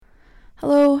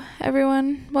Hello,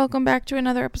 everyone. Welcome back to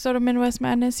another episode of Midwest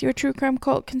Madness, your true crime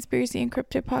cult conspiracy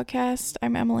encrypted podcast.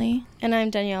 I'm Emily. And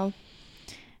I'm Danielle.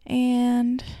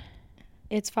 And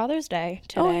it's Father's Day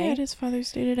today. Oh, yeah, it is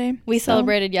Father's Day today. We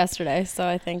celebrated yesterday, so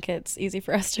I think it's easy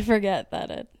for us to forget that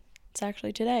it's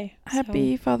actually today.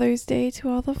 Happy Father's Day to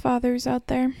all the fathers out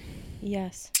there.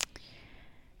 Yes.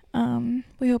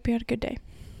 We hope you had a good day.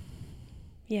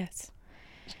 Yes.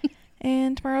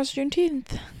 And tomorrow's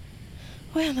Juneteenth.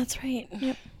 Oh, yeah, that's right.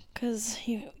 Yep. Because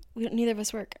neither of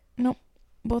us work. Nope.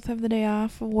 Both have the day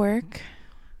off of work,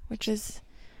 which is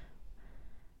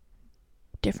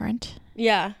different.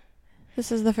 Yeah.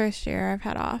 This is the first year I've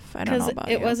had off. I don't know about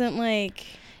you. It wasn't like...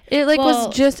 It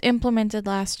was just implemented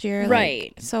last year.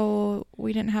 Right. So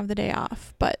we didn't have the day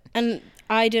off, but... And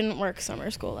I didn't work summer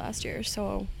school last year,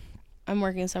 so I'm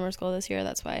working summer school this year.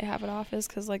 That's why I have it off, is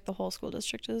because, like, the whole school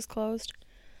district is closed.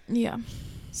 Yeah.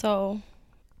 So...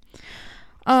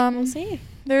 we'll see.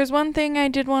 There's one thing I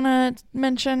did want to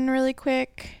mention really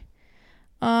quick.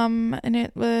 And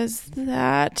it was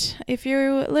that if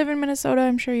you live in Minnesota,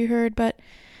 I'm sure you heard, but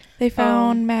they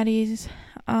found Maddie's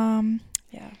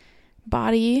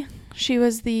body. She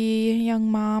was the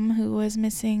young mom who was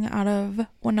missing out of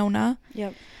Winona.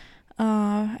 Yep.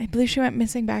 I believe she went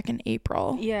missing back in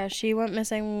April. Yeah, she went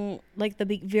missing like the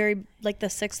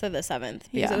 6th or the 7th,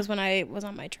 because it was when I was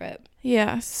on my trip.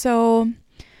 Yeah, so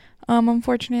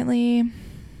unfortunately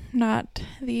not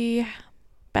the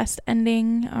best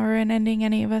ending, or an ending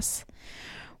any of us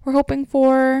were hoping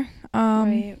for.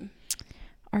 Right.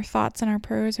 Our thoughts and our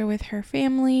prayers are with her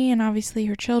family and obviously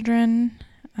her children.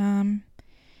 And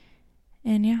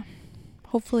yeah,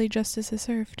 hopefully justice is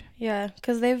served. Yeah,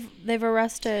 because they've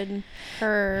arrested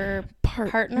her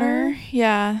partner.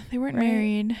 Yeah, they weren't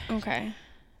married. Okay.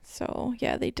 So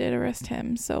yeah, they did arrest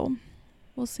him. So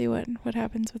we'll see what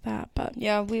happens with that. But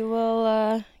yeah, we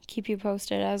will keep you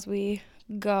posted as we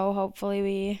go.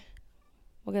 Hopefully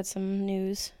we'll get some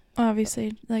news.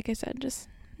 Obviously, like I said, just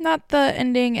not the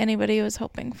ending anybody was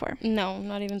hoping for. No,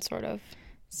 not even sort of.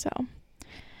 So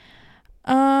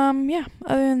yeah,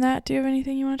 other than that, do you have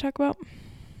anything you want to talk about?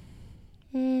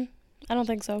 I don't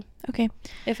think so. Okay.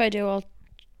 If I do, I'll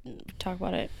talk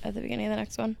about it at the beginning of the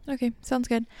next one. Okay, sounds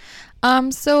good.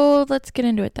 So let's get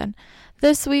into it then.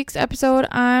 This week's episode,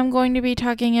 I'm going to be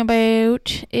talking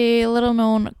about a little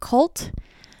known cult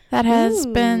that has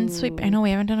been I know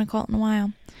we haven't done a cult in a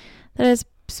while. That has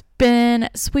been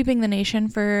sweeping the nation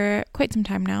for quite some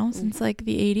time now, since like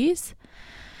the 80s.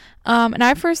 And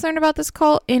I first learned about this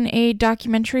cult in a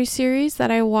documentary series that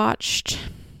I watched,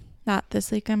 not this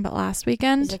weekend, but last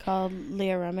weekend. Is it called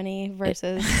Leah Remini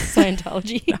versus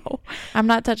Scientology? No, I'm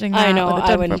not touching that. I know,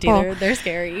 I wouldn't either. They're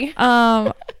scary.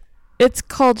 It's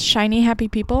called Shiny Happy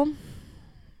People.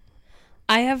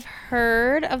 I have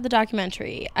heard of the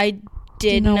documentary. I Do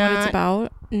you know what it's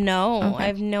about? No, Okay. I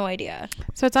have no idea.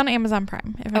 So it's on Amazon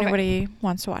Prime, if anybody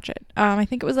wants to watch it. I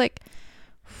think it was like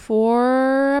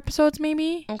 4 episodes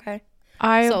maybe. Okay.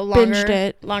 I binged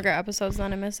it. Longer episodes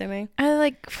than I'm assuming. I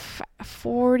like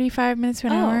 45 minutes to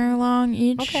an hour long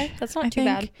each. Okay, that's not too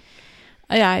bad.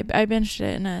 Yeah, I binged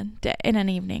it in an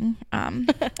evening.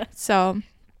 So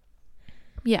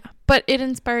yeah, but it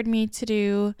inspired me to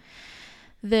do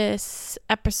this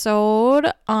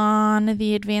episode on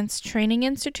the Advanced Training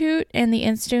Institute and the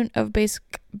Institute of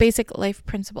Basic Life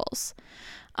Principles.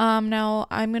 Now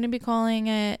I'm going to be calling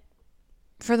it,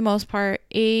 for the most part,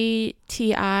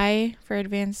 ATI for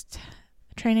Advanced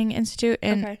Training Institute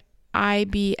and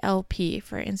IBLP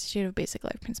for Institute of Basic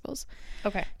Life Principles.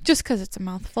 Okay. Just because it's a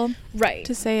mouthful. Right.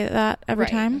 To say that every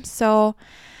time. So.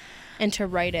 And to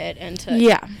write it and to.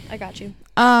 Yeah. I got you.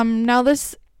 Now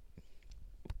this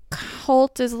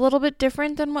cult is a little bit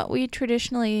different than what we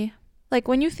traditionally, like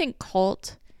when you think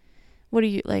cult, what do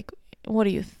you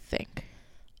think?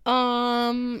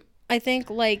 I think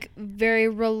like very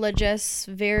religious,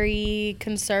 very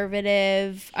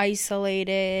conservative,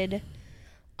 isolated.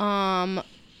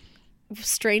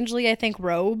 Strangely, I think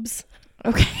robes.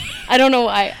 Okay. I don't know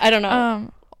why. I don't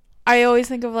know. I always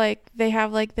think of like they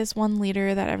have like this one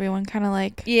leader that everyone kind of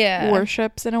like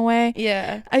worships in a way.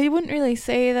 Yeah. I wouldn't really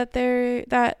say that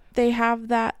they have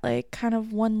that like kind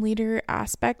of one leader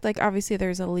aspect. Like obviously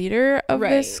there's a leader of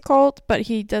this cult, but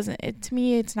he doesn't. To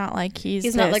me, it's not like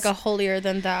he's not like a holier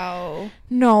than thou.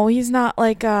 No, he's not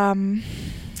like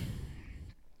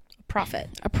prophet.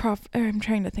 I'm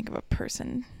trying to think of a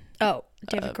person. Oh,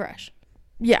 David Koresh.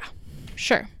 Yeah,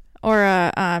 sure.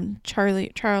 Or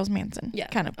Charles Manson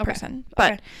kind of person.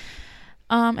 But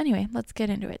anyway, let's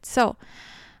get into it. So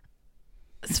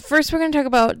first we're going to talk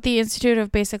about the Institute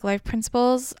of Basic Life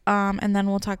Principles, and then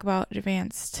we'll talk about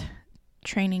Advanced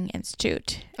Training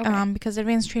Institute. Okay. Because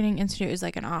Advanced Training Institute is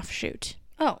like an offshoot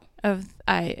Oh. of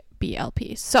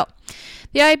IBLP. So,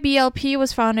 the IBLP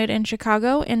was founded in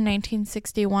Chicago in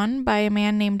 1961 by a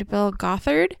man named Bill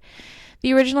Gothard.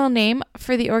 The original name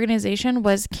for the organization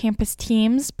was Campus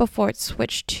Teams before it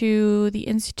switched to the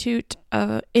Institute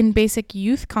in Basic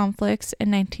Youth Conflicts in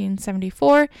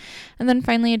 1974, and then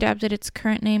finally adopted its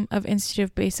current name of Institute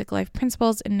of Basic Life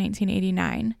Principles in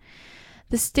 1989.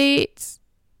 The state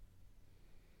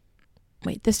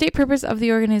purpose of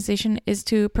the organization is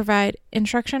to provide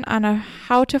instruction on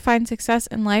how to find success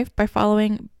in life by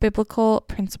following biblical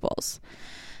principles.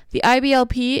 The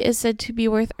IBLP is said to be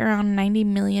worth around $90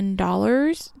 million.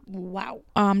 Wow.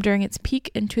 During its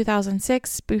peak in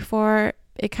 2006, before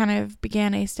it kind of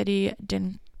began a steady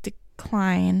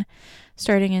decline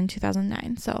starting in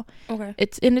 2009. So Okay.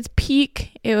 it's in its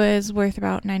peak, it was worth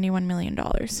about $91 million.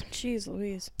 Jeez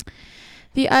Louise.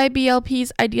 The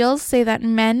IBLP's ideals say that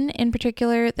men, in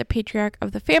particular the patriarch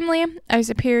of the family, are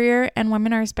superior and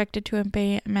women are expected to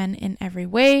obey men in every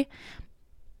way.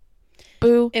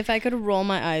 Boo. If I could roll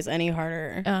my eyes any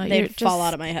harder, you're they'd fall just-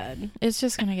 out of my head. It's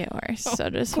just going to get worse,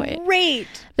 so just wait. Great.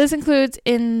 This includes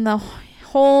in the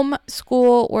home,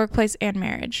 school, workplace, and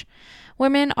marriage.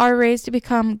 Women are raised to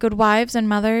become good wives and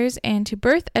mothers and to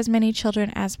birth as many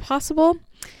children as possible.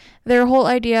 Their whole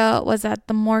idea was that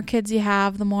the more kids you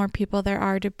have, the more people there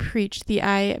are to preach the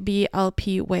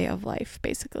IBLP way of life,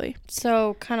 basically.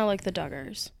 So kind of like the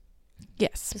Duggars.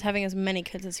 Yes. Just having as many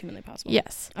kids as humanly possible.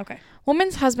 Yes. Okay.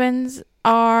 Women's husbands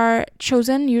are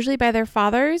chosen usually by their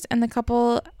fathers, and the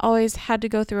couple always had to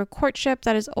go through a courtship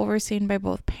that is overseen by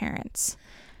both parents.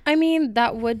 I mean,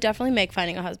 that would definitely make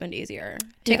finding a husband easier.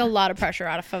 Take Yeah. a lot of pressure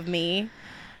out of me.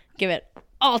 Give it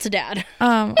all to dad.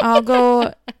 I'll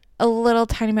go a little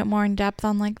tiny bit more in depth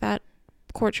on like that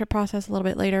courtship process a little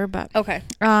bit later, but Okay.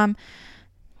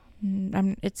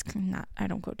 it's not. I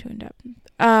don't go too in depth.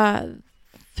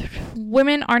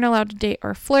 Women aren't allowed to date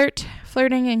or flirt.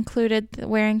 Flirting included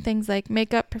wearing things like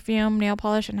makeup, perfume, nail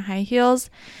polish, and high heels,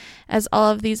 as all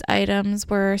of these items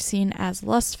were seen as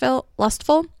lustful.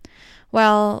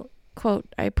 Well, quote,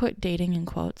 I put dating in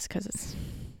quotes because it's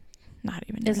not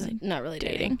even It's really not really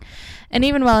dating. And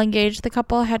even while engaged, the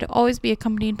couple had to always be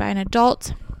accompanied by an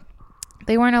adult.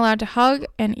 They weren't allowed to hug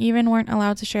and even weren't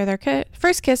allowed to share their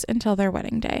first kiss until their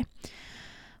wedding day.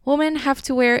 Women have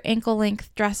to wear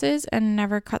ankle-length dresses and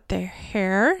never cut their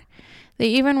hair. They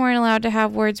even weren't allowed to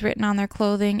have words written on their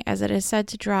clothing, as it is said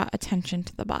to draw attention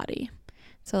to the body.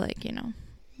 So, like, you know,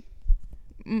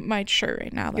 my shirt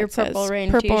right now that Your says Purple Rain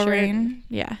Purple t-shirt. Rain.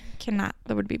 Yeah, cannot.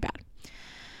 That would be bad.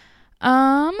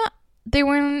 They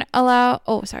weren't allowed.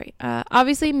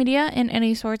 Obviously, media in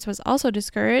any sorts was also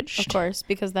discouraged. Of course,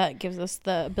 because that gives us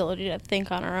the ability to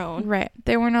think on our own. Right.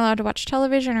 They weren't allowed to watch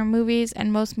television or movies,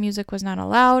 and most music was not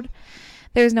allowed.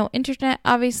 There was no internet,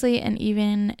 obviously, and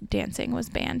even dancing was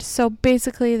banned. So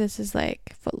basically, this is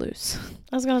like Footloose.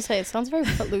 I was gonna say it sounds very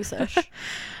footloose-ish.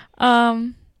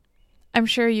 I'm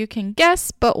sure you can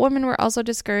guess, but women were also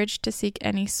discouraged to seek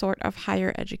any sort of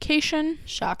higher education.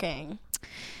 Shocking.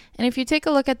 And if you take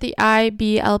a look at the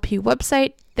IBLP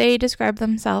website, they describe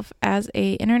themselves as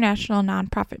a international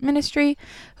nonprofit ministry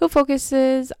who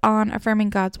focuses on affirming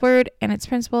God's word and its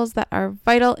principles that are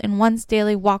vital in one's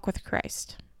daily walk with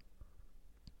Christ.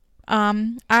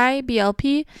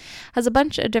 IBLP has a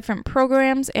bunch of different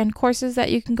programs and courses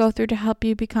that you can go through to help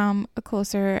you become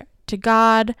closer to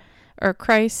God or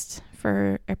Christ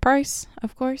for a price,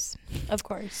 of course. Of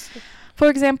course. For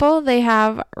example, they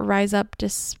have Rise Up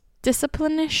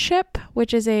Discipleship,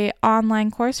 which is a online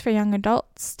course for young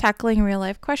adults tackling real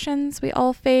life questions we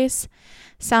all face.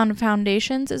 Sound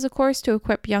Foundations is a course to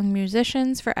equip young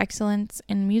musicians for excellence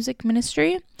in music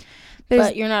ministry.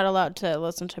 But you're not allowed to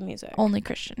listen to music. Only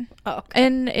Christian. Oh, okay.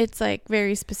 And it's like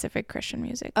very specific Christian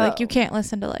music. Like you Oh. can't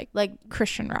listen to like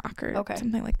Christian rock or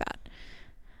something like that.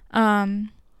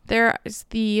 There is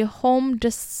the Home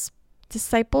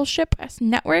Discipleship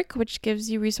Network, which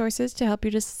gives you resources to help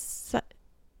you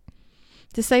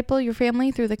disciple your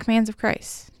family through the commands of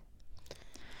Christ.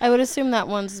 I would assume that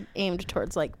one's aimed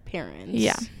towards like parents.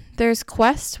 Yeah. There's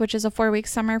Quest, which is a 4-week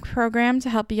summer program to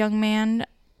help young men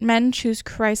choose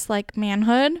Christ-like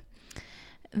manhood.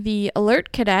 The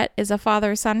Alert Cadet is a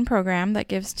father-son program that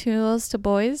gives tools to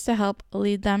boys to help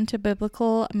lead them to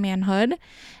biblical manhood.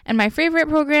 And my favorite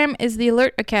program is the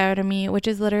Alert Academy, which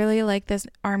is literally like this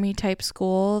army-type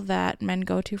school that men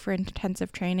go to for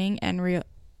intensive training and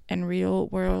real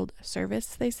world service,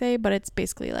 they say. But it's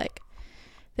basically like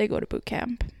they go to boot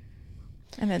camp.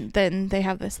 And then they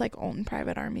have this like own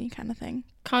private army kind of thing.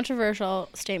 Controversial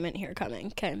statement here coming.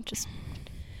 Okay, just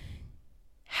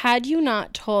Had you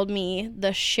not told me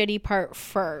the shitty part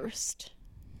first,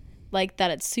 like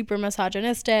that it's super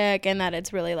misogynistic and that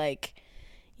it's really like,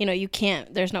 you know, you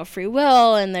can't, there's no free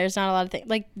will and there's not a lot of things,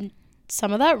 like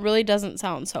some of that really doesn't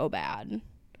sound so bad.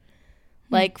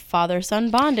 Like father-son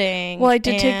bonding. Well, I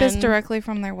did take this directly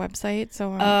from their website,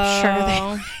 so I'm sure they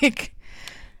like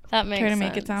that makes try to sense.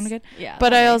 make it sound good. Yeah.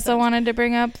 But I also wanted to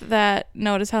bring up that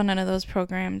notice how none of those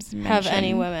programs have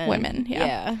any women. Women,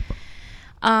 yeah.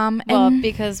 Well,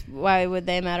 because why would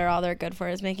they matter? All they're good for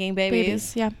is making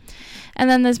babies. Yeah. And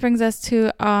then this brings us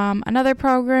to another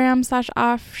program /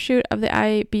 offshoot of the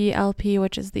IBLP,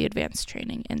 which is the Advanced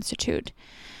Training Institute.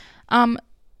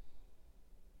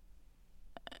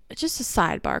 Just a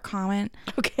sidebar comment.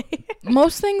 Okay.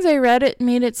 Most things I read, it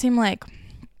made it seem like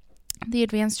the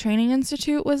Advanced Training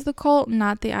Institute was the cult,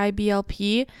 not the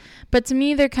IBLP. But to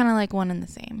me, they're kind of like one and the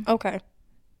same. Okay.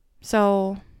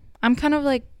 So I'm kind of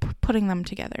like putting them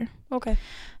together. Okay.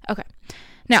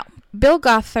 Now, Bill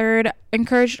Gothard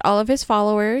encouraged all of his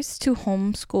followers to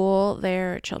homeschool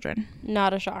their children.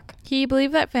 Not a shock. He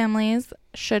believed that families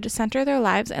should center their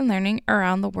lives and learning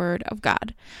around the Word of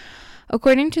God.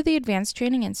 According to the Advanced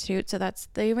Training Institute, so that's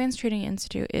the Advanced Training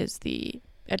Institute is the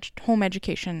home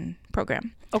education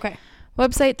program. Okay.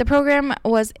 Website, the program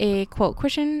was a, quote,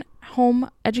 Christian home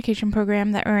education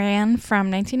program that ran from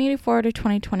 1984 to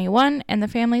 2021, and the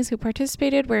families who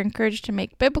participated were encouraged to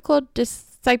make biblical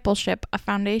discipleship a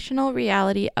foundational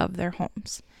reality of their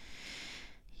homes.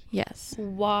 Yes.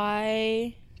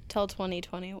 Why till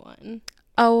 2021?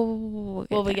 Oh,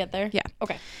 will we get there? Yeah.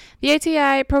 Okay. The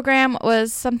ATI program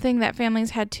was something that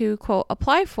families had to, quote,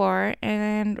 apply for,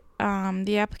 and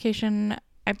the application,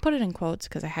 I put it in quotes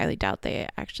because I highly doubt they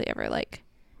actually ever, like,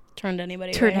 turned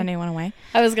anyone away.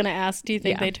 I was going to ask, do you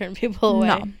think they turned people away?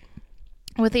 No.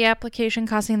 With the application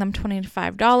costing them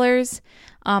 $25,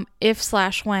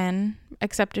 if/when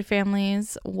accepted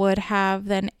families would have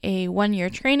then a 1-year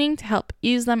training to help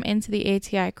ease them into the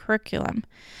ATI curriculum.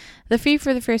 The fee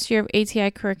for the first year of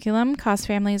ATI curriculum cost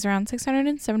families around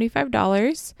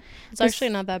 $675. It's actually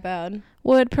not that bad.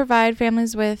 Would provide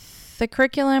families with the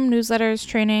curriculum, newsletters,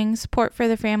 training, support for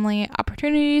the family,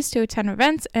 opportunities to attend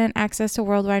events, and access to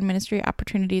worldwide ministry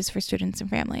opportunities for students and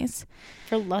families.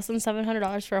 For less than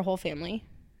 $700 for a whole family.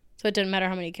 So it didn't matter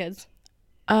how many kids?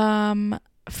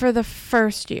 For the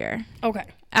first year. Okay.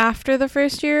 After the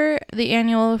first year, the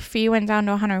annual fee went down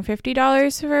to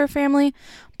 $150 for a family,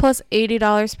 plus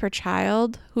 $80 per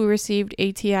child who received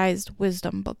ATI's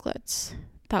wisdom booklets.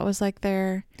 That was like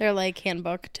their like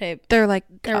handbook type. They're like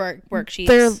their worksheets.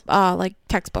 They're like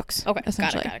textbooks. Okay,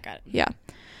 essentially. Got it. Yeah.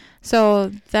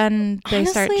 So then they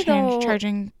Honestly, start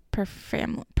charging per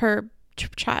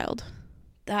child.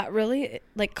 That really,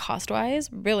 like, cost-wise,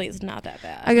 really is not that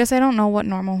bad. I guess I don't know what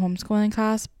normal homeschooling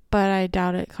costs, but I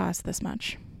doubt it costs this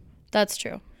much. That's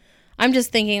true. I'm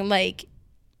just thinking, like,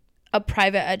 a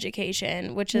private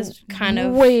education, which is kind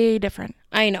of way different.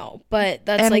 I know, but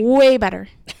that's and like way better.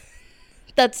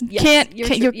 That's yes,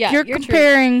 you're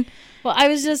comparing. True. Well, I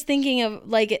was just thinking of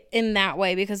like in that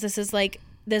way because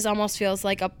this almost feels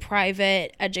like a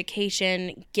private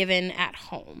education given at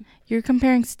home. You're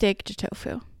comparing steak to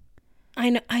tofu.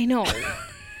 I know.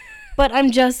 But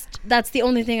that's the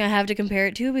only thing I have to compare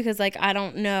it to because like I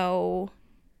don't know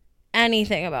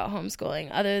anything about homeschooling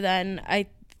other than I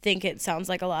think it sounds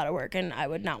like a lot of work and I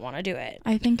would not want to do it.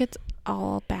 I think it's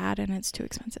all bad and it's too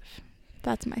expensive.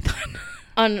 That's my thought.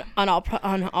 on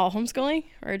all homeschooling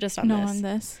or just on this? No, on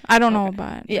this. I don't know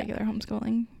about regular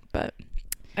homeschooling, but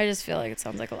I just feel like it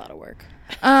sounds like a lot of work.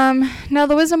 Now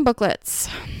the wisdom booklets.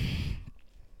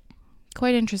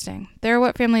 Quite interesting. They're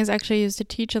what families actually use to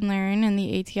teach and learn in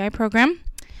the ATI program.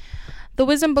 The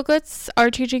wisdom booklets are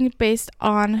teaching based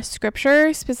on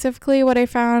scripture. Specifically, what I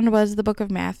found was the book of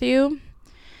Matthew.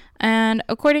 And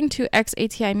according to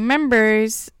ex-ATI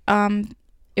members,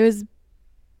 it was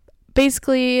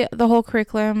basically the whole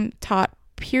curriculum taught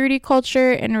purity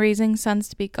culture and raising sons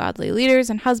to be godly leaders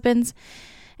and husbands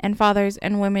and fathers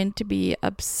and women to be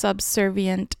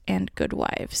subservient and good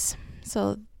wives.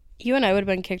 So you and I would have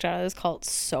been kicked out of this cult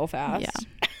so fast. Yeah.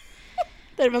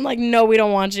 They'd have been like, no, we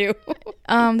don't want you.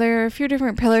 There are a few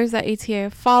different pillars that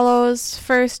ATA follows.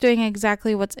 First, doing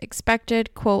exactly what's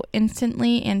expected, quote,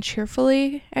 instantly and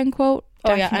cheerfully, end quote.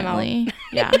 Oh, Definitely.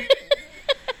 Yeah, I'm out. Yeah.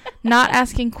 Not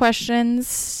asking questions,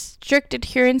 strict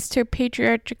adherence to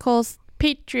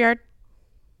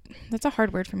that's a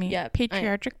hard word for me. Yeah.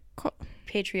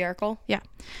 Patriarchal. Yeah.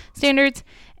 Standards,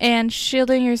 and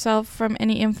shielding yourself from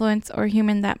any influence or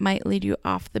human that might lead you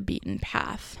off the beaten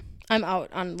path. I'm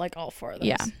out on like all four of those.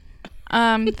 Yeah.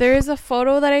 There is a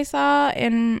photo that I saw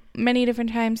in many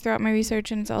different times throughout my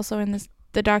research, and it's also in this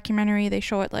the documentary, they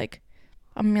show it like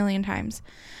a million times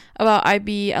about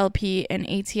IBLP and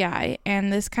ATI,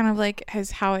 and this kind of like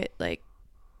is how it like,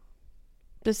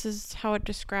 this is how it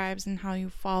describes and how you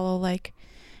follow like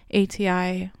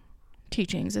ATI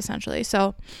teachings essentially.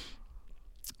 So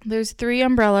there's 3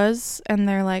 umbrellas and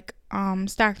they're like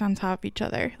stacked on top of each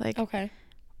other, like Okay.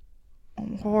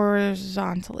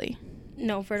 horizontally.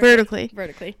 No, Vertically.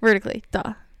 Vertically. Vertically.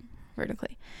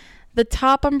 The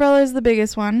top umbrella is the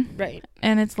biggest one. Right.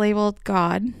 And it's labeled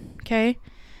God. Okay.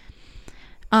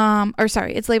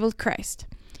 It's labeled Christ.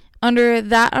 Under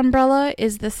that umbrella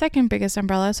is the second biggest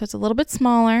umbrella, so it's a little bit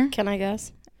smaller. Can I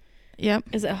guess? Yep.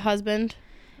 Is it husband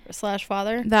 /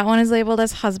 father? That one is labeled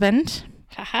as husband.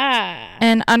 Haha.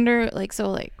 And under, like,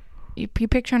 so, like, you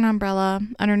picture an umbrella.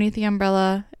 Underneath the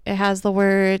umbrella, it has the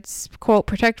words, quote,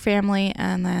 protect family,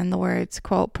 and then the words,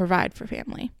 quote, provide for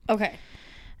family. Okay.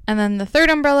 And then the third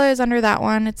umbrella is under that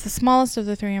one. It's the smallest of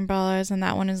the 3 umbrellas, and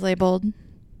that one is labeled,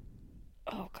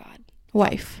 Oh, God.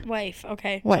 wife. Wife.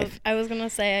 Okay. Wife. I was going to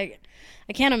say,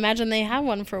 I can't imagine they have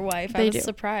one for wife. They I was do.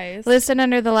 surprised. Listed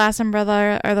under the last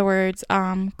umbrella are the words,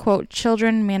 quote,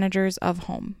 children managers of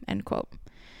home, end quote.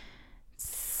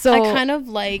 So I kind of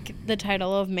like the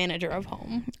title of manager of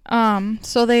home.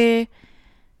 So they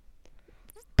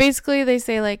basically, they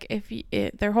say like,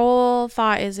 their whole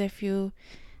thought is if you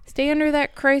stay under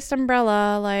that Christ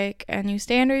umbrella, like, and you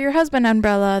stay under your husband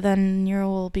umbrella, then you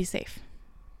will be safe.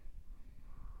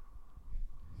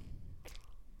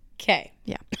 Okay.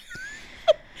 Yeah.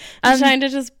 I'm trying to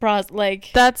just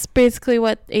that's basically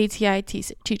what ATI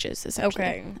teaches essentially.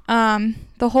 Okay.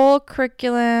 The whole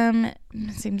curriculum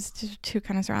seems to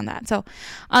kind of surround that. So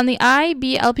on the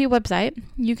IBLP website,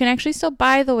 you can actually still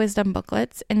buy the wisdom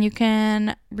booklets and you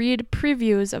can read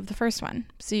previews of the first one.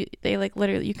 So you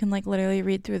can literally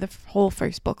read through the whole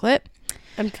first booklet.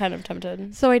 I'm kind of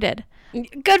tempted. So I did.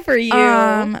 Good for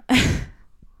you.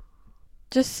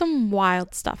 Just some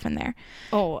wild stuff in there.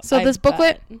 Oh, so this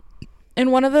booklet,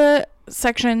 in one of the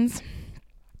sections,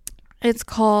 it's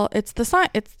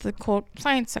the quote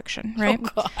science section, right?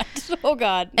 Oh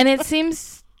God. And it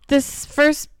seems this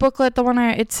first booklet, the one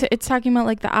it's talking about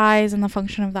like the eyes and the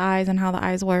function of the eyes and how the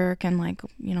eyes work and like,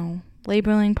 you know,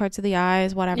 labeling parts of the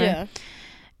eyes, whatever. Yeah.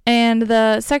 And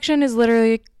the section is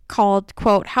literally called,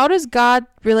 quote, how does God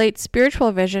relate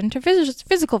spiritual vision to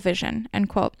physical vision, end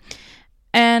quote.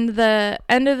 And the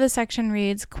end of the section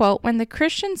reads, quote, when the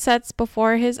Christian sets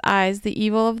before his eyes the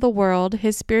evil of the world,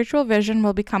 his spiritual vision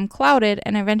will become clouded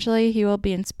and eventually he will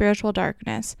be in spiritual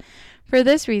darkness. For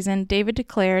this reason, David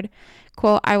declared,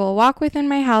 quote, I will walk within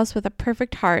my house with a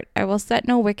perfect heart. I will set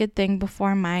no wicked thing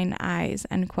before mine eyes,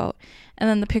 end quote. And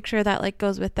then the picture that like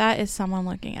goes with that is someone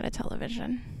looking at a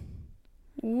television.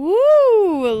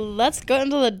 Woo! Let's go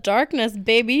into the darkness,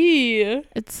 baby.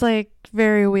 It's like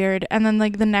very weird. And then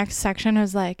like the next section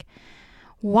is like,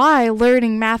 why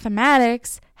learning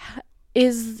mathematics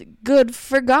is good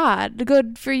for God,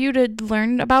 good for you to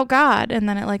learn about God. And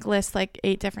then it like lists like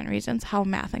 8 different reasons how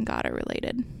math and God are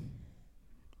related.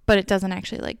 But it doesn't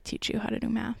actually like teach you how to do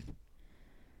math.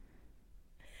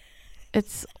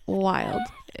 It's wild.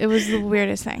 It was the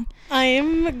weirdest thing.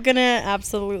 I'm gonna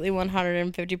absolutely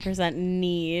 150%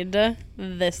 need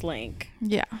this link.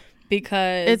 Yeah.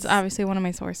 Because it's obviously one of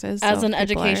my sources. As an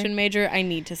education major, I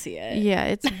need to see it. Yeah,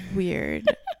 it's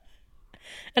weird.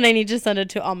 And I need to send it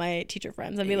to all my teacher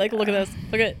friends and be like, look at this.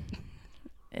 Look at it.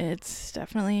 It's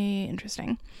definitely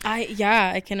interesting.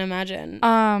 I can imagine.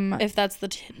 If that's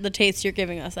the taste you're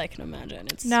giving us, I can imagine.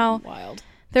 It's wild.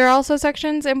 There are also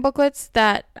sections in booklets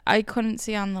that I couldn't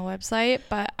see on the website,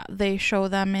 but they show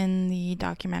them in the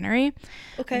documentary.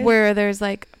 Okay. Where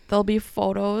there'll be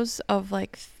photos of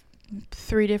like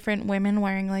 3 different women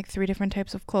wearing like 3 different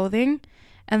types of clothing,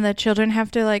 and the children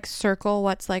have to like circle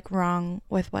what's like wrong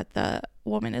with what the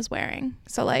woman is wearing.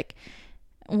 So like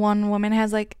one woman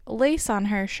has like lace on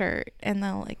her shirt and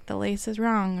the lace is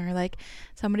wrong, or like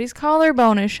somebody's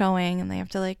collarbone is showing and they have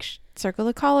to like circle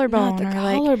the collarbone. Not the or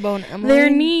collarbone, like Emily. Their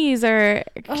knees are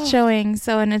showing.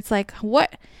 So, and it's like,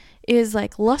 what is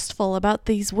like lustful about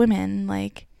these women?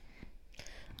 Like,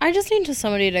 I just need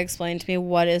somebody to explain to me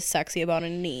what is sexy about a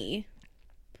knee.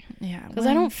 Yeah, because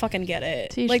I don't fucking get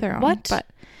it. Teach like their own, what? But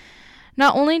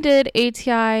not only did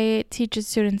ATI teach its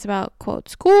students about, quote,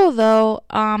 school though,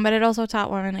 but it also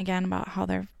taught women again about how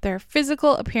their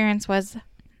physical appearance was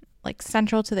like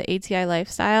central to the ATI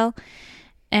lifestyle,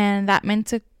 and that meant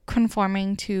to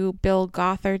conforming to Bill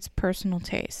Gothard's personal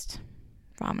taste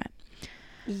from it.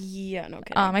 Yeah, no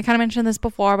kidding. I kind of mentioned this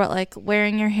before, but like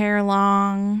wearing your hair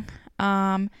long,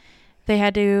 they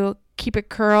had to keep it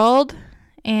curled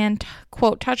and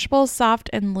quote, touchable, soft,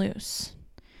 and loose.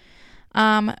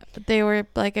 They were,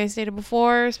 like I stated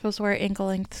before, supposed to wear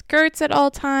ankle-length skirts at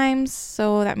all times,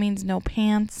 so that means no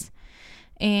pants.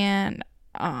 And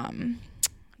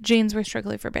jeans were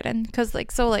strictly forbidden, because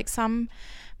some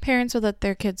parents would let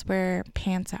their kids wear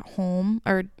pants at home,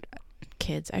 or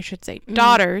kids, I should say,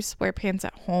 daughters wear pants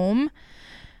at home,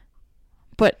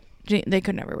 but they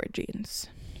could never wear jeans.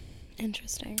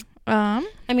 Interesting. I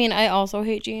mean, I also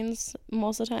hate jeans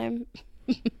most of the time,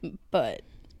 but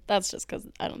that's just because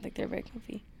I don't think they're very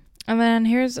comfy. And then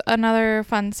here's another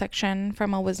fun section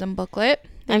from a wisdom booklet.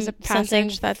 There's a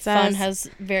passage that says, fun has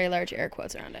very large air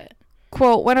quotes around it.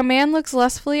 Quote, when a man looks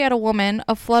lustfully at a woman,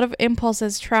 a flood of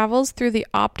impulses travels through the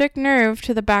optic nerve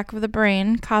to the back of the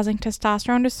brain, causing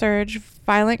testosterone to surge,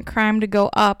 violent crime to go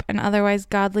up, and otherwise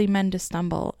godly men to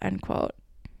stumble, end quote.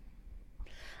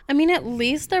 I mean, at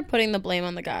least they're putting the blame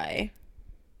on the guy.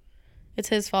 It's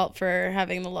his fault for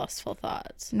having the lustful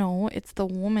thoughts. No, it's the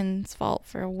woman's fault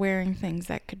for wearing things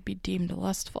that could be deemed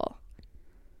lustful.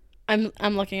 I'm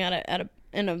looking at it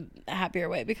in a happier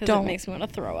way because it makes me want to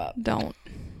throw up. Don't.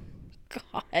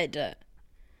 God.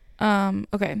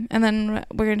 Okay, and then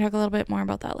we're gonna talk a little bit more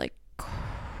about that like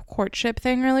courtship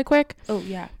thing really quick. Oh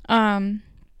yeah.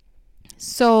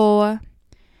 So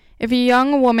if a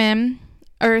young woman,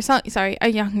 a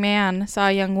young man saw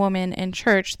a young woman in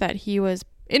church that he was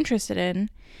interested in,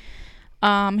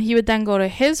 he would then go to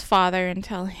his father and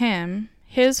tell him.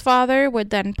 His father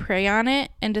would then pray on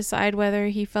it and decide whether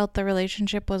he felt the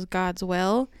relationship was God's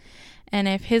will. And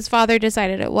if his father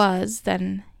decided it was,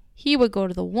 then he would go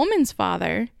to the woman's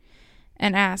father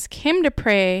and ask him to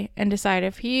pray and decide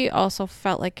if he also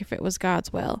felt like if it was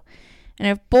God's will. And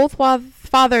if both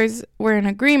fathers were in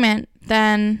agreement,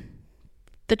 then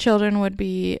the children would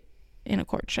be in a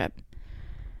courtship.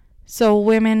 So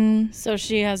women... So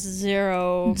she has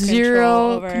zero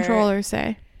control or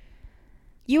say.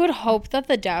 You would hope that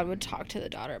the dad would talk to the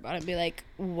daughter about it and be like,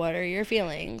 what are your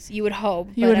feelings? You would hope,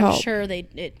 but I'm sure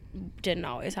it didn't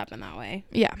always happen that way.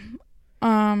 Yeah.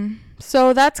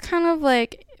 So that's kind of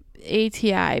like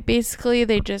ATI. Basically,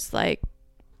 they just like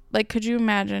could you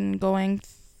imagine going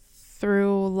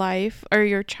through life or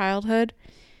your childhood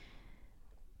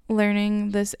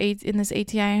learning this in this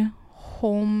ATI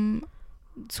home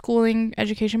schooling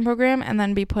education program and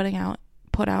then be put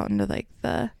out into like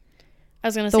the I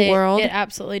was going to say, world. It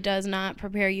absolutely does not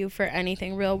prepare you for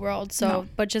anything real world. So, no.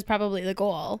 But just probably the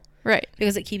goal. Right.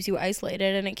 Because it keeps you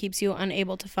isolated and it keeps you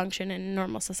unable to function in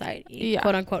normal society. Yeah.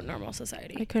 Quote unquote normal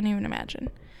society. I couldn't even imagine.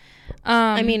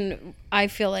 I mean, I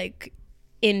feel like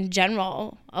in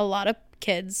general, a lot of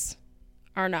kids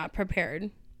are not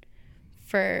prepared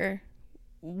for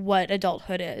what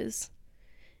adulthood is.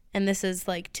 And this is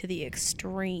like to the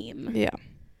extreme. Yeah.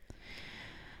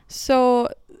 So...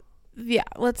 yeah,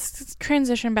 let's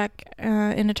transition back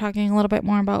into talking a little bit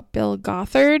more about Bill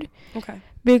Gothard. Okay.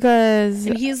 Because...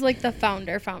 and he's like the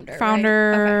founder, right?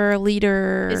 Okay.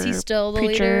 Leader. Is he still the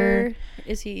preacher. Leader?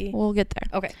 Is he... We'll get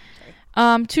there. Okay.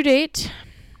 Sorry. To date,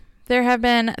 there have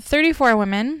been 34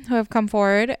 women who have come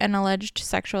forward and alleged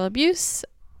sexual abuse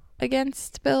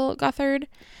against Bill Gothard.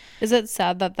 Is it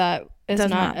sad that is does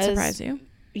not surprise you?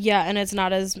 Yeah, and it's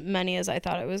not as many as I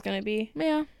thought it was going to be.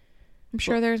 Yeah. I'm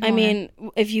sure there's more. I mean,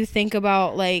 if you think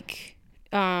about, like,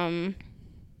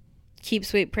 Keep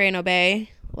Sweet, Pray, and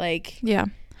Obey, like... yeah.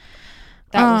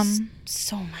 That was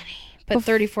so many. But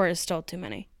 34 is still too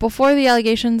many. Before the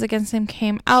allegations against him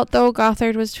came out, though,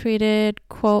 Gothard was treated,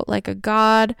 quote, like a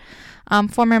god.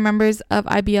 Former members of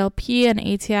IBLP and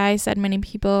ATI said many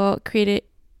people credited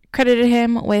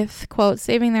him with, quote,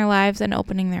 saving their lives and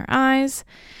opening their eyes.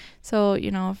 So,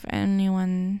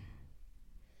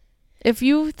 if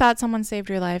you thought someone saved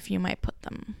your life, you might put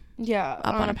them up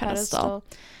on a pedestal.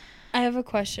 I have a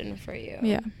question for you.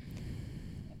 Yeah.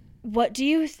 What do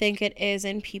you think it is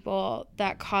in people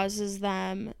that causes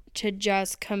them to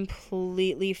just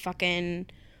completely fucking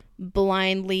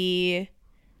blindly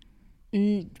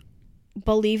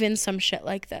believe in some shit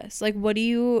like this? Like, do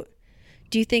you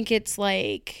think it's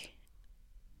like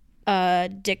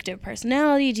addictive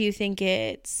personality? Do you think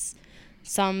it's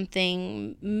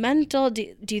something mental?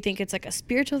 Do you think it's like a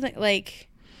spiritual thing? Like,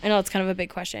 I know it's kind of a big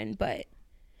question, but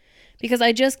because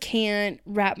I just can't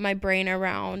wrap my brain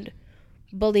around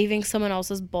believing someone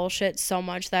else's bullshit so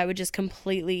much that I would just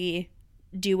completely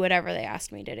do whatever they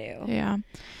asked me to do. Yeah.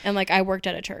 And like, I worked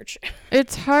at a church.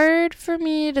 It's hard for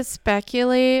me to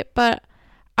speculate, but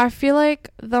I feel like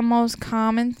the most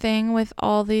common thing with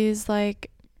all these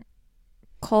like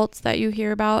cults that you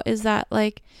hear about is that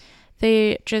like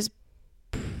they just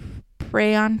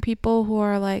prey on people who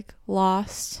are like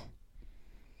lost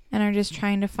and are just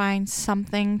trying to find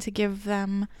something to give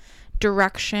them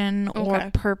direction or Okay.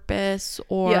 purpose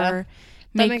or Yeah, that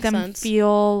make makes them sense.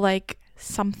 feel like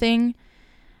something.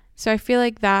 So I feel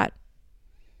like that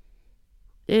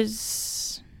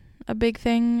is a big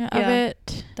thing of Yeah.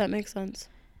 it. That makes sense.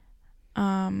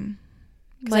 'Cause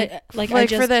Like, I like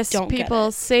just for this, don't get people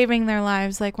it. saving their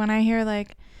lives. Like when I hear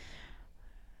like,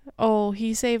 oh,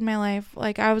 he saved my life.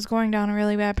 Like I was going down a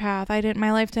really bad path.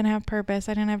 My life didn't have purpose.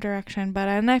 I didn't have direction.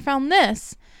 And I found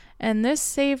this, and this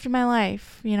saved my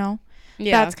life. You know,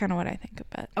 Yeah. that's kind of what I think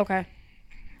of it. Okay.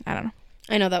 I don't know.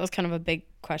 I know that was kind of a big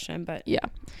question, but Yeah.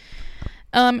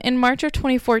 In March of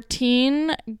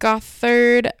 2014,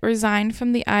 Gothard resigned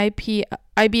from the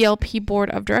IBLP board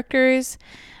of directors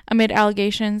amid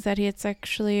allegations that he had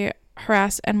sexually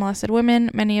harassed and molested women,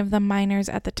 many of them minors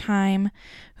at the time,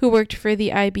 who worked for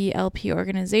the IBLP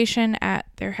organization at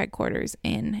their headquarters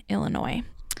in Illinois.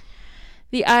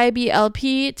 The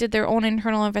IBLP did their own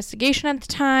internal investigation at the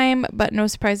time, but no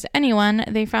surprise to anyone,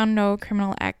 they found no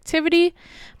criminal activity,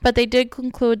 but they did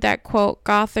conclude that, quote,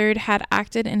 Gothard had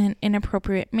acted in an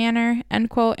inappropriate manner, end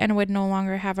quote, and would no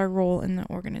longer have a role in the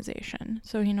organization.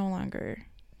 So he no longer...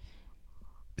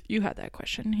 You had that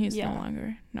question. He's no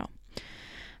longer... No.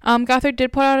 Gothard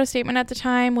did put out a statement at the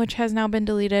time, which has now been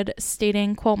deleted,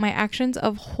 stating, quote, my actions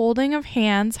of holding of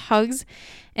hands, hugs,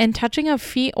 and touching of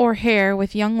feet or hair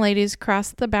with young ladies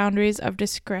crossed the boundaries of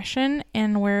discretion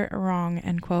and were wrong,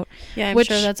 end quote. yeah, I'm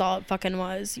sure that's all it fucking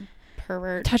was, you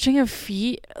pervert. Touching of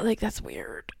feet, like, that's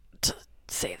weird to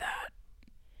say that.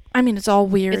 I mean, it's all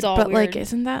weird, but weird. like,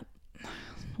 isn't that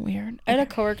weird? I had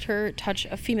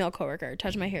a female coworker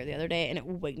touch my hair the other day, and it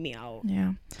wigged me out.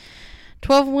 Yeah.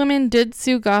 12 women did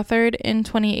sue Gothard in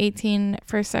 2018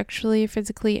 for sexually,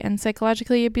 physically, and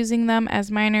psychologically abusing them as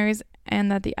minors,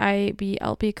 and that the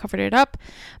IBLP covered it up.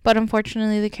 But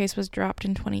unfortunately, the case was dropped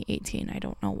in 2018. I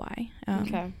don't know why.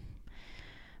 Okay.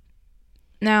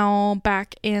 Now,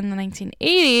 back in the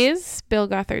 1980s, Bill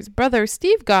Gothard's brother,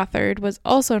 Steve Gothard, was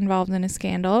also involved in a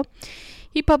scandal.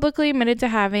 He publicly admitted to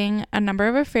having a number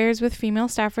of affairs with female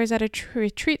staffers at a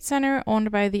retreat center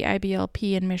owned by the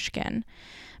IBLP in Michigan.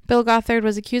 Bill Gothard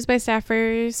was accused by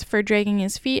staffers for dragging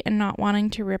his feet and not wanting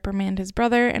to reprimand his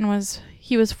brother, and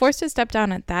he was forced to step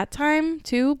down at that time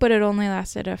too, but it only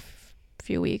lasted a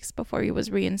few weeks before he was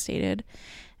reinstated,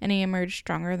 and he emerged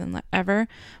stronger than ever.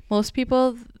 Most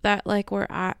people that like were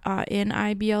in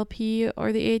IBLP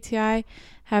or the ATI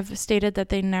have stated that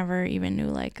they never even knew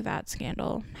like that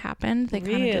scandal happened. They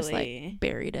kind of just like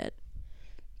buried it.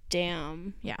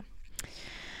 Damn. Yeah.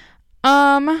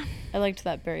 I liked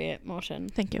that bury it motion.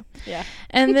 Thank you. Yeah.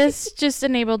 And this just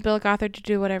enabled Bill Gothard to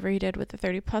do whatever he did with the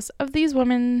 30 plus of these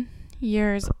women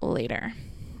years later.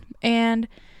 And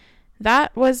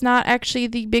that was not actually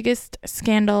the biggest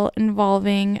scandal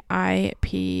involving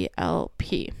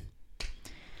IBLP.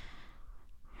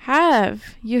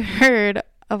 Have you heard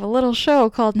of a little show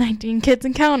called 19 Kids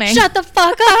and Counting? Shut the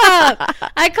fuck up!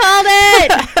 I called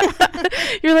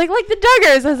it! You're like the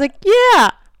Duggars. I was like,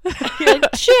 yeah. You're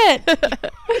like, shit.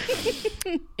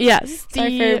 Yes.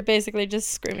 Sorry for basically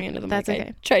just screaming into the mic. That's okay.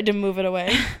 I tried to move it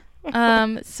away.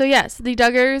 So yes, the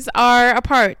Duggars are a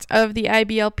part of the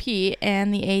IBLP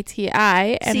and the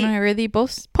ATI, and are the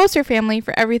poster family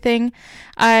for everything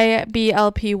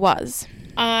IBLP was.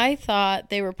 I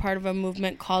thought they were part of a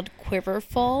movement called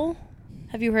Quiverful.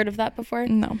 Have you heard of that before?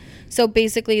 No. So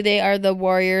basically they are the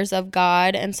warriors of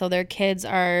God, and so their kids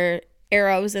are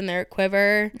arrows in their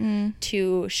quiver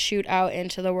to shoot out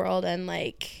into the world and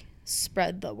like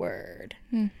spread the word.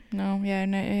 No, yeah,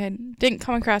 no, I didn't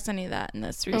come across any of that in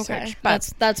this research. Okay. But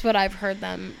That's what I've heard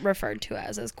them referred to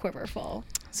as Quiverful.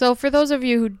 So for those of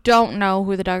you who don't know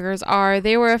who the Duggars are,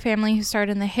 they were a family who starred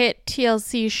in the hit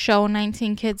TLC show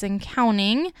 19 Kids and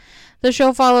Counting. The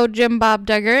show followed Jim Bob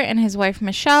Duggar and his wife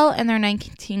Michelle and their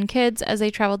 19 kids as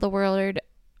they traveled the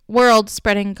world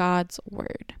spreading God's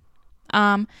word.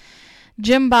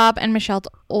 Jim Bob and Michelle's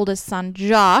oldest son,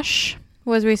 Josh,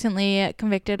 was recently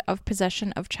convicted of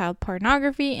possession of child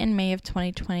pornography in May of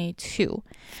 2022.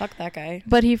 Fuck that guy.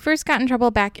 But he first got in trouble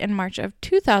back in March of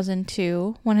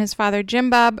 2002 when his father,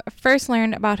 Jim Bob, first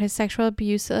learned about his sexual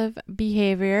abusive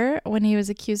behavior when he was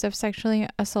accused of sexually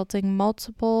assaulting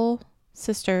multiple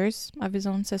sisters of his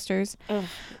own sisters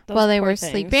while they were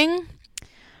sleeping.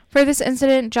 For this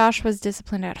incident, Josh was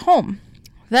disciplined at home.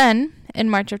 Then, in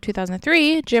March of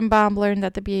 2003, Jim Bob learned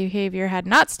that the behavior had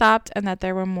not stopped and that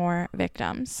there were more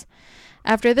victims.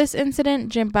 After this incident,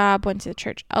 Jim Bob went to the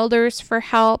church elders for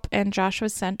help, and Josh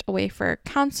was sent away for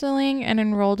counseling and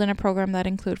enrolled in a program that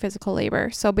included physical labor.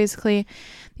 So basically,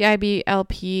 the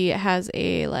IBLP has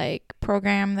a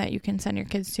program that you can send your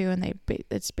kids to, and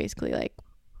it's basically like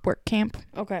work camp.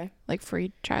 Okay. Like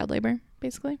free child labor.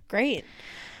 basically. Great.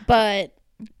 But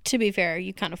to be fair,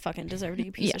 you kind of fucking deserved it,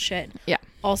 you piece Yeah. of shit. Yeah.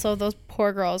 Also, those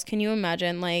poor girls, can you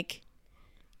imagine, like,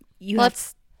 you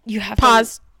Let's have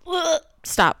pause. to...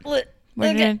 Stop. We're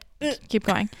Okay. gonna keep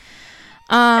going.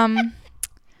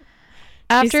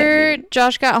 After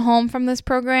Josh got home from this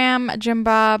program, Jim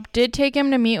Bob did take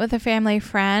him to meet with a family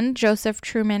friend, Joseph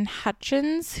Truman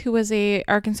Hutchins, who was a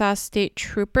Arkansas state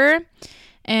trooper,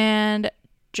 and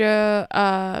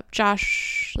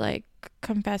Josh like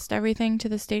confessed everything to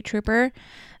the state trooper.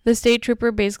 The state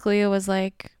trooper basically was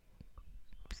like,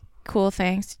 cool,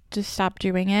 thanks, just stop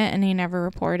doing it, and he never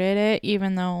reported it,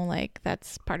 even though like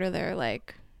that's part of their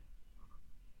like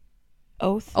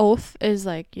oath is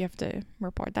like you have to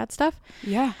report that stuff.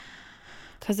 Yeah,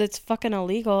 because it's fucking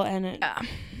illegal and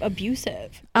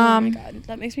abusive. Oh my god,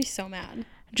 that makes me so mad.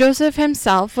 Joseph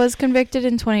himself was convicted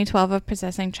in 2012 of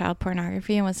possessing child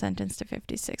pornography and was sentenced to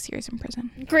 56 years in prison.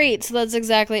 Great. So that's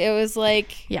exactly, it was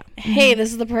like, yeah, hey,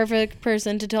 this is the perfect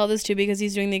person to tell this to because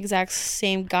he's doing the exact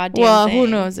same goddamn thing. Who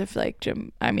knows if like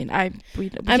Jim, I mean,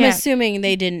 we I'm assuming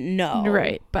they didn't know.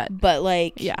 Right, but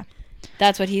like, yeah.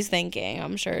 That's what he's thinking,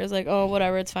 I'm sure. It's like, oh,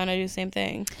 whatever, it's fine, I do the same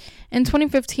thing. In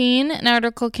 2015, an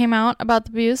article came out about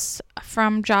the abuse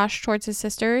from Josh towards his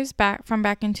sisters back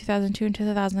in 2002 and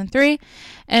 2003,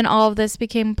 and all of this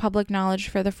became public knowledge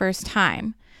for the first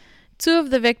time. Two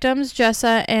of the victims,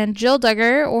 Jessa and Jill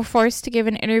Duggar, were forced to give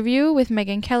an interview with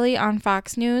Megyn Kelly on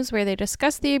Fox News where they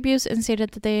discussed the abuse and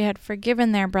stated that they had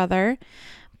forgiven their brother.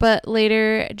 But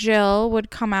later, Jill would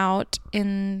come out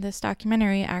in this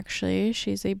documentary, actually.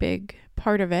 She's a big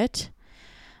part of it.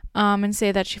 And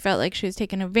say that she felt like she was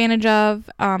taken advantage of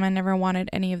and never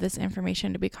wanted any of this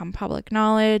information to become public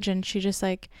knowledge. And she just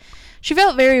like, she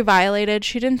felt very violated.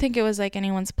 She didn't think it was like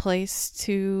anyone's place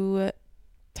to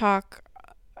talk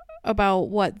about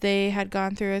what they had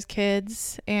gone through as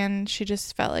kids. And she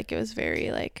just felt like it was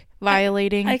very like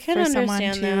violating for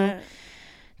someone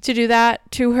to do that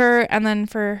to her. And then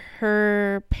for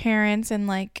her parents and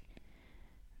like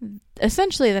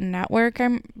essentially the network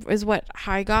is what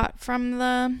I got from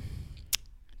the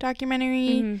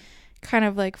documentary, kind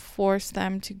of like forced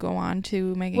them to go on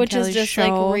to Megyn Which Kelly's is just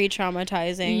show. like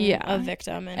re-traumatizing a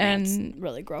victim, and it's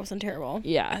really gross and terrible.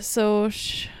 Yeah, so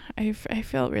I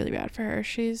feel really bad for her.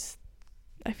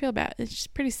 I feel bad. It's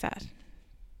just pretty sad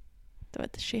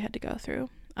what she had to go through.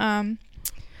 In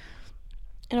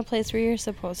a place where you're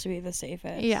supposed to be the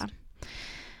safest. Yeah.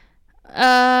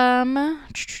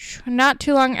 Not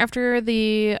too long after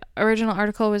the original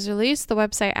article was released, the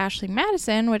website Ashley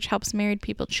Madison, which helps married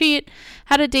people cheat,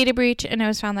 had a data breach, and it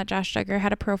was found that Josh Duggar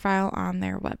had a profile on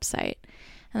their website.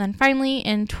 And then finally,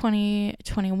 in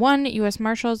 2021, U.S.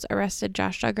 Marshals arrested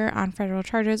Josh Duggar on federal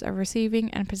charges of receiving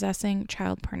and possessing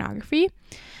child pornography.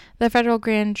 The federal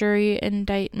grand jury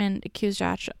indictment accused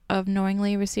Josh of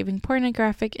knowingly receiving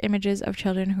pornographic images of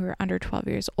children who were under 12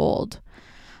 years old.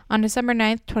 On December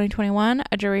 9th, 2021,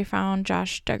 a jury found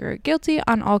Josh Duggar guilty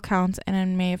on all counts, and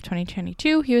in May of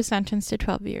 2022, he was sentenced to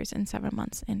 12 years and 7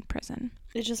 months in prison.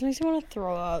 It just makes me want to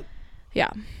throw up. Yeah.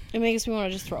 It makes me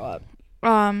want to just throw up.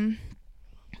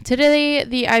 Today,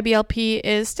 the IBLP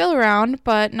is still around,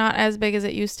 but not as big as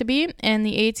it used to be, and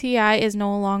the ATI is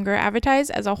no longer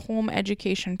advertised as a home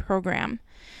education program.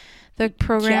 The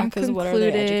program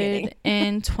concluded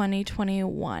in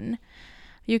 2021.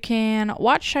 You can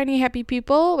watch Shiny Happy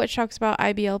People, which talks about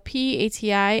IBLP,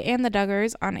 ATI, and the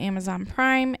Duggars on Amazon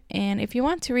Prime. And if you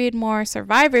want to read more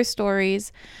survivor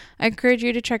stories, I encourage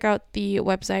you to check out the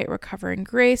website Recovering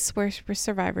Grace, where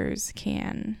survivors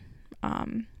can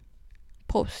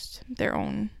post their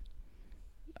own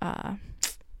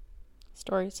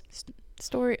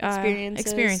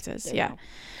experiences. Yeah.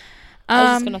 I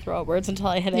was just going to throw out words until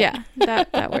I hit it. Yeah,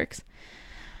 that works.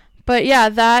 But yeah,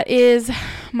 that is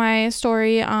my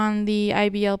story on the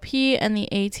IBLP and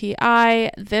the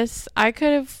ATI. I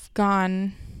could have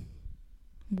gone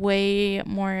way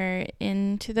more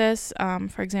into this.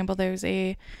 For example, have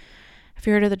you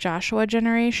heard of the Joshua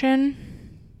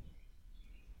generation?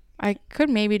 I could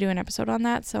maybe do an episode on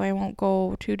that, so I won't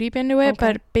go too deep into it. Okay.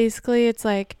 But basically, it's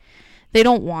like they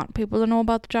don't want people to know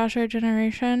about the Joshua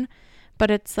generation, but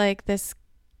it's like this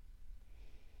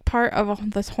part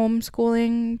of this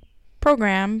homeschooling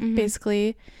program,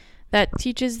 basically, that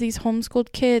teaches these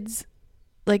homeschooled kids,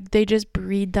 like, they just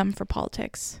breed them for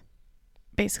politics,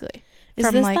 basically.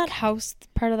 Is this like, that house,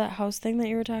 part of that house thing that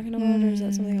you were talking about, or is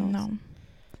that something else?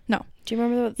 No. Do you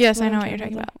remember Yes, I know what you're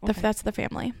talking about. Okay. That's the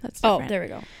family. That's different. Oh, there we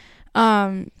go.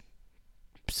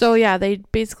 So yeah, they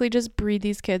basically just breed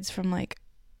these kids from like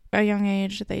a young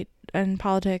age. And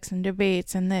politics and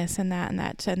debates and this and that and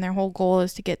that, and their whole goal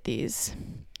is to get these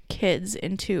kids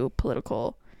into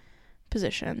political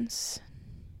positions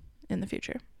in the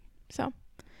future. So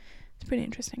it's pretty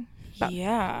interesting. But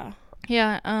yeah.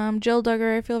 Yeah, Jill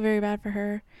Duggar, I feel very bad for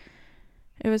her.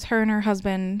 It was her and her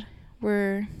husband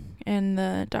were in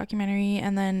the documentary,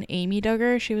 and then Amy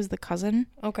Duggar, she was the cousin.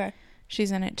 Okay.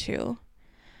 She's in it too.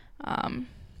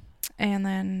 And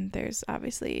then there's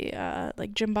obviously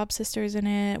like Jim Bob's sister's in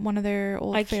it. One of their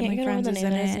old family friends is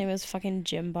in it. His name is fucking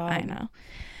Jim Bob. I know.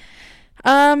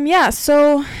 Yeah,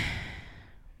 so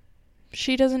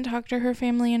she doesn't talk to her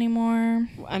family anymore.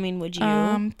 I mean, would you?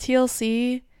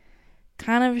 TLC,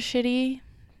 kind of shitty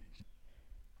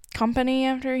company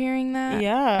after hearing that.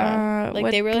 Yeah. Like,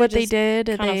 they really what just they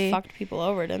did, kind they of fucked people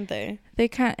over, didn't they? They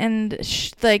kind and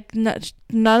like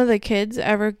none of the kids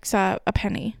ever saw a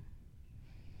penny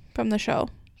from the show.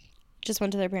 Just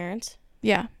went to their parents?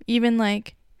 Yeah, even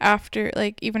after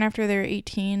they're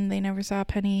 18, they never saw a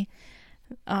penny.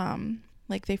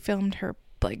 Like, they filmed her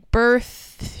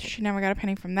birth. She never got a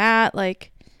penny from that.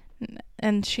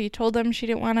 And she told them she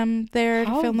didn't want them there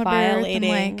to film the birth.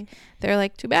 And they're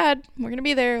like, too bad, we're gonna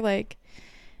be there.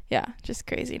 Yeah, just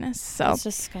craziness. So that's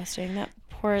disgusting.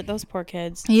 Those poor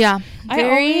kids. Yeah,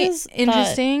 very Thought...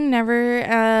 interesting.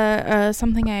 Never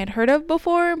something I had heard of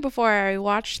before I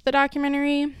watched the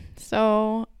documentary.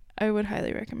 So I would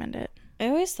highly recommend it. I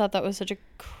always thought that was such a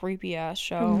creepy ass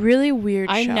show. A really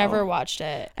weird show. I never watched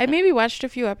it. I maybe watched a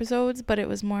few episodes, but it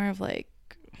was more of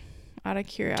out of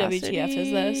curiosity. WTF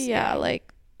is this? Yeah,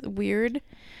 weird.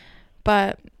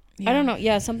 But yeah. I don't know.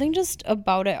 Yeah, something just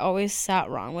about it always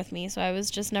sat wrong with me, so I was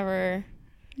just never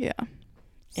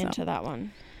into that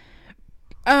one.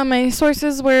 My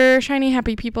sources were Shiny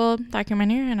Happy People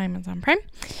documentary on Amazon Prime,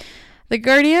 The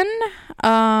Guardian,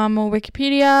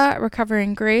 Wikipedia,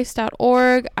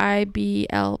 recoveringgrace.org,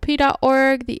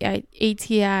 iblp.org, the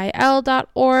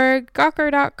ATIL.org,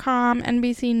 Gawker.com,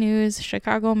 NBC News,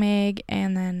 Chicago Mag,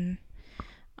 and then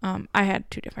I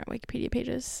had 2 different Wikipedia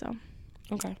pages. So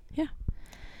okay, yeah,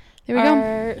 there we go.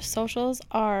 Our socials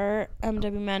are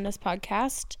MW Madness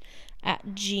Podcast at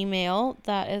Gmail.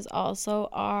 That is also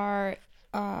our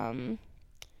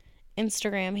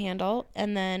Instagram handle,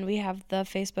 and then we have the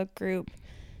Facebook group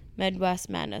Midwest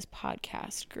Madness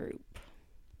Podcast group.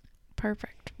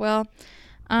 Perfect. Well,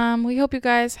 we hope you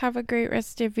guys have a great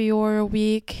rest of your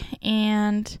week,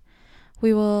 and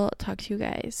we will talk to you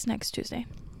guys next Tuesday.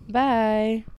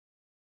 Bye.